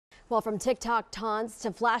Well, from TikTok taunts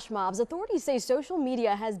to flash mobs, authorities say social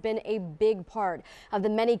media has been a big part of the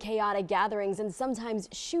many chaotic gatherings and sometimes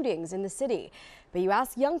shootings in the city. But you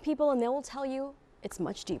ask young people and they will tell you it's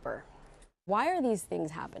much deeper. Why are these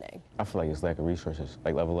things happening? I feel like it's lack of resources,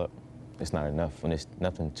 like level up. It's not enough. When there's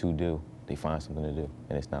nothing to do, they find something to do,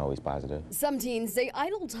 and it's not always positive. Some teens say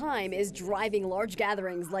idle time is driving large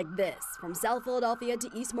gatherings like this, from South Philadelphia to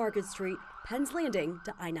East Market Street, Penn's Landing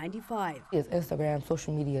to I-95. It's Instagram,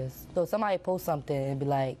 social medias. So somebody post something and be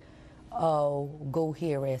like, oh, go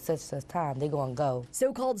here at such time, they gonna go.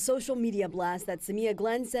 So-called social media blast that Samia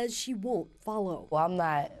Glenn says she won't follow. Well, I'm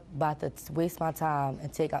not about to waste my time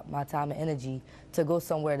and take up my time and energy to go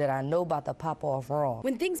somewhere that I know about to pop off wrong.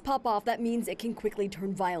 When things pop off, that means it can quickly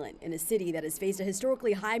turn violent. In a city that has faced a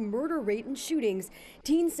historically high murder rate and shootings,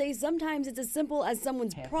 teens say sometimes it's as simple as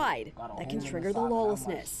someone's pride that can trigger the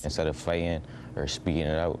lawlessness. Instead of fighting or speaking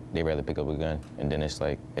it out, they rather pick up a gun, and then it's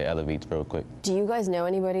like it elevates real quick. Do you guys know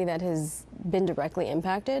anybody that has been directly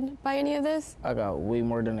impacted by any of this? I got way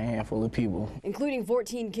more than a handful of people. Including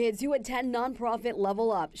 14 kids who attend nonprofit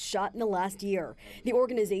Level Up, shot in the last year. The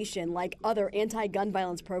organization, like other anti-gun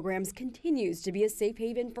violence programs, continues to be a safe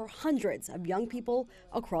haven for hundreds of young people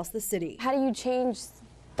across the city. How do you change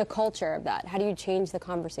the culture of that? How do you change the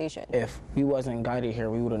conversation? If we wasn't guided here,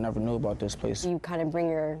 we would have never knew about this place. You kind of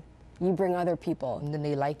bring other people. And then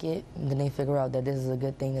they like it, and then they figure out that this is a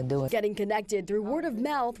good thing to do. Getting connected through word of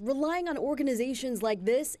mouth, relying on organizations like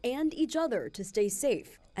this and each other to stay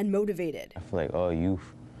safe and motivated. I feel like all youth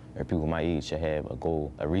or people my age should have a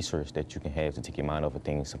goal, a resource that you can have to take your mind off of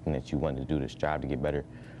things, something that you want to do to strive to get better,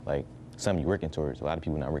 like something you're working towards. A lot of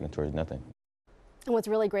people not working towards nothing. And what's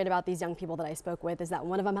really great about these young people that I spoke with is that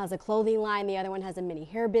one of them has a clothing line, the other one has a mini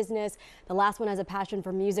hair business, the last one has a passion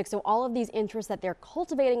for music. So all of these interests that they're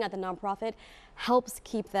cultivating at the nonprofit helps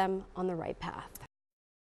keep them on the right path.